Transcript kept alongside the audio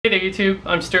Hey there YouTube,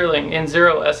 I'm Sterling,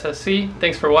 N0SSC.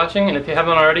 Thanks for watching, and if you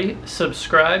haven't already,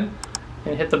 subscribe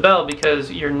and hit the bell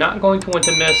because you're not going to want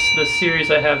to miss the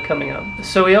series I have coming up.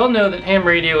 So we all know that ham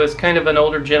radio is kind of an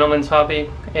older gentleman's hobby,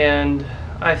 and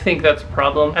I think that's a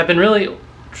problem. I've been really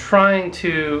trying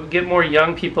to get more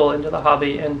young people into the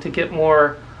hobby and to get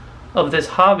more of this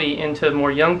hobby into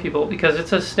more young people because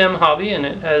it's a STEM hobby and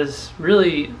it has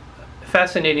really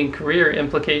fascinating career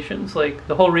implications. Like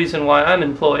the whole reason why I'm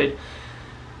employed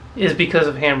is because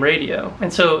of ham radio.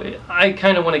 And so I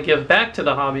kind of want to give back to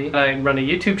the hobby. I run a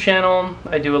YouTube channel.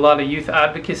 I do a lot of youth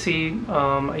advocacy.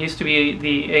 I used to be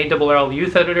the ARRL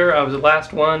youth editor. I was the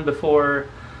last one before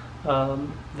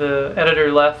the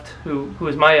editor left, who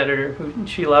was my editor.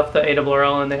 She left the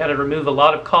ARRL, and they had to remove a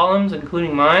lot of columns,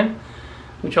 including mine,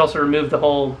 which also removed the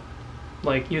whole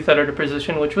youth editor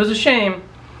position, which was a shame,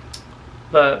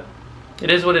 but it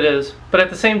is what it is. But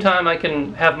at the same time, I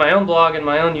can have my own blog and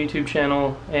my own YouTube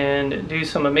channel and do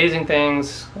some amazing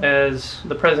things as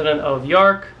the president of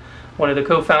YARC, one of the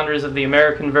co-founders of the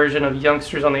American version of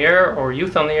Youngsters on the Air, or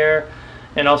Youth on the Air,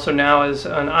 and also now as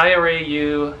an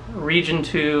IRAU Region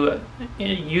 2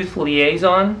 Youth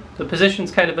Liaison. The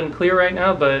position's kind of unclear right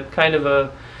now, but kind of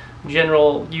a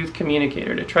general youth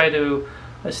communicator to try to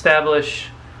establish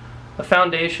a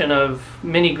foundation of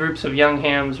many groups of young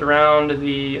hams around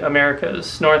the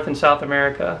Americas, North and South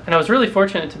America. And I was really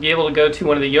fortunate to be able to go to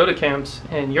one of the YOTA camps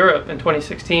in Europe in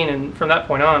 2016, and from that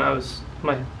point on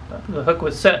the hook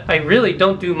was set. I really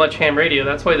don't do much ham radio,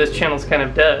 that's why this channel's kind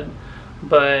of dead.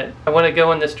 But I want to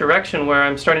go in this direction where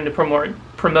I'm starting to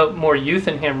promote more youth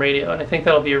in ham radio, and I think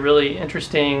that'll be a really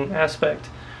interesting aspect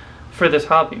for this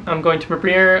hobby. I'm going to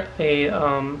premiere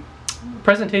a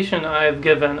presentation I've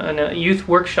given in a youth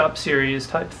workshop series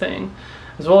type thing,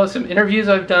 as well as some interviews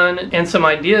I've done and some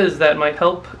ideas that might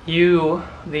help you,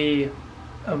 the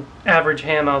average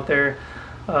ham out there,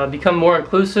 become more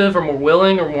inclusive or more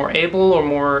willing or more able or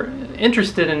more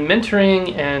interested in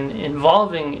mentoring and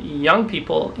involving young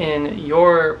people in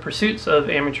your pursuits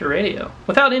of amateur radio.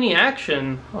 Without any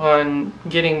action on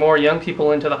getting more young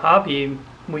people into the hobby,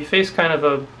 we face kind of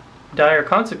a dire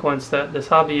consequence that this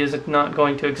hobby is not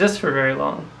going to exist for very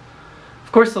long.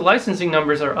 Of course, the licensing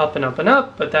numbers are up and up and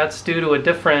up, but that's due to a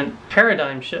different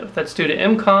paradigm shift. That's due to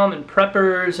MCOM and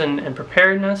preppers and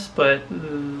preparedness, but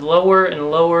lower and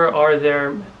lower are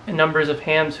their numbers of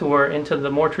hams who are into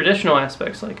the more traditional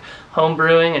aspects like home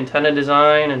brewing, antenna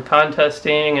design, and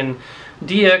contesting, and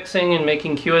DXing, and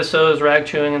making QSOs, rag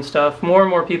chewing, and stuff. More and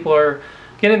more people are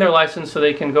getting their license so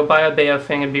they can go buy a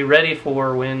Bayafing and be ready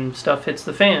for when stuff hits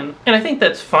the fan. And I think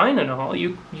that's fine and all.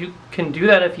 You can do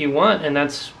that if you want, and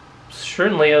that's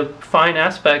certainly a fine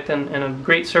aspect and a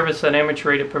great service that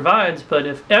amateur radio provides, but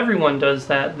if everyone does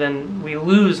that, then we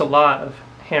lose a lot of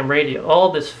ham radio.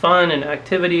 All this fun and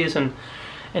activities and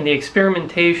the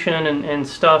experimentation and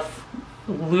stuff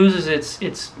loses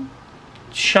its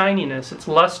shininess, its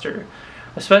luster,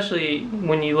 especially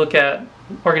when you look at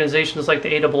organizations like the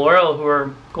ARRL who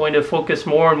are going to focus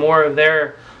more and more of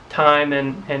their time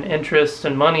and interest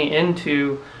and money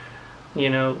into, you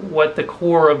know, what the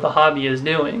core of the hobby is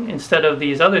doing, instead of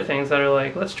these other things that are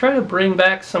like, let's try to bring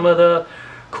back some of the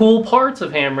cool parts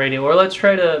of ham radio, or let's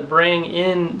try to bring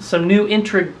in some new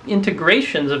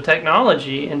integrations of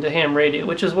technology into ham radio,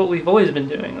 which is what we've always been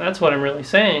doing. That's what I'm really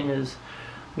saying, is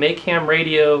make ham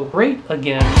radio great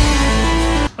again.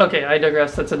 Okay, I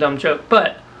digress, that's a dumb joke,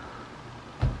 but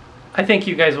I think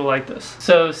you guys will like this.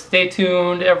 So stay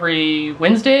tuned every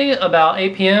Wednesday about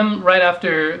 8 p.m. right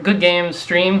after Good Games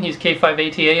stream. He's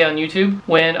K5ATA on YouTube,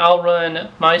 when I'll run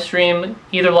my stream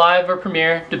either live or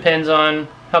premiere, depends on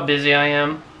how busy I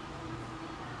am.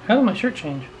 How did my shirt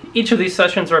change? Each of these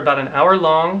sessions are about an hour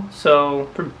long, so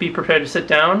be prepared to sit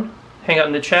down, hang out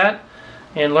in the chat,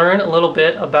 and learn a little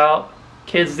bit about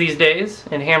kids these days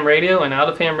in ham radio and out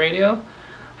of ham radio,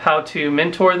 how to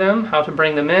mentor them, how to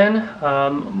bring them in,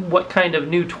 what kind of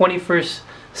new 21st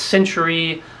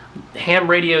century ham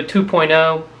radio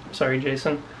 2.0, sorry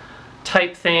Jason,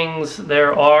 type things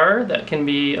there are that can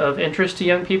be of interest to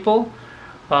young people,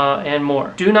 and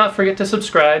more. Do not forget to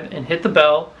subscribe and hit the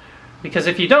bell, because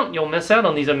if you don't, you'll miss out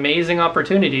on these amazing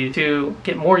opportunities to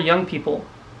get more young people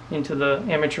into the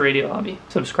amateur radio hobby.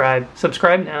 Subscribe.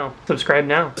 Subscribe now. Subscribe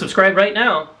now. Subscribe right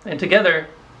now, and together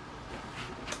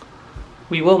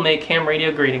we will make ham radio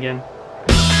great again.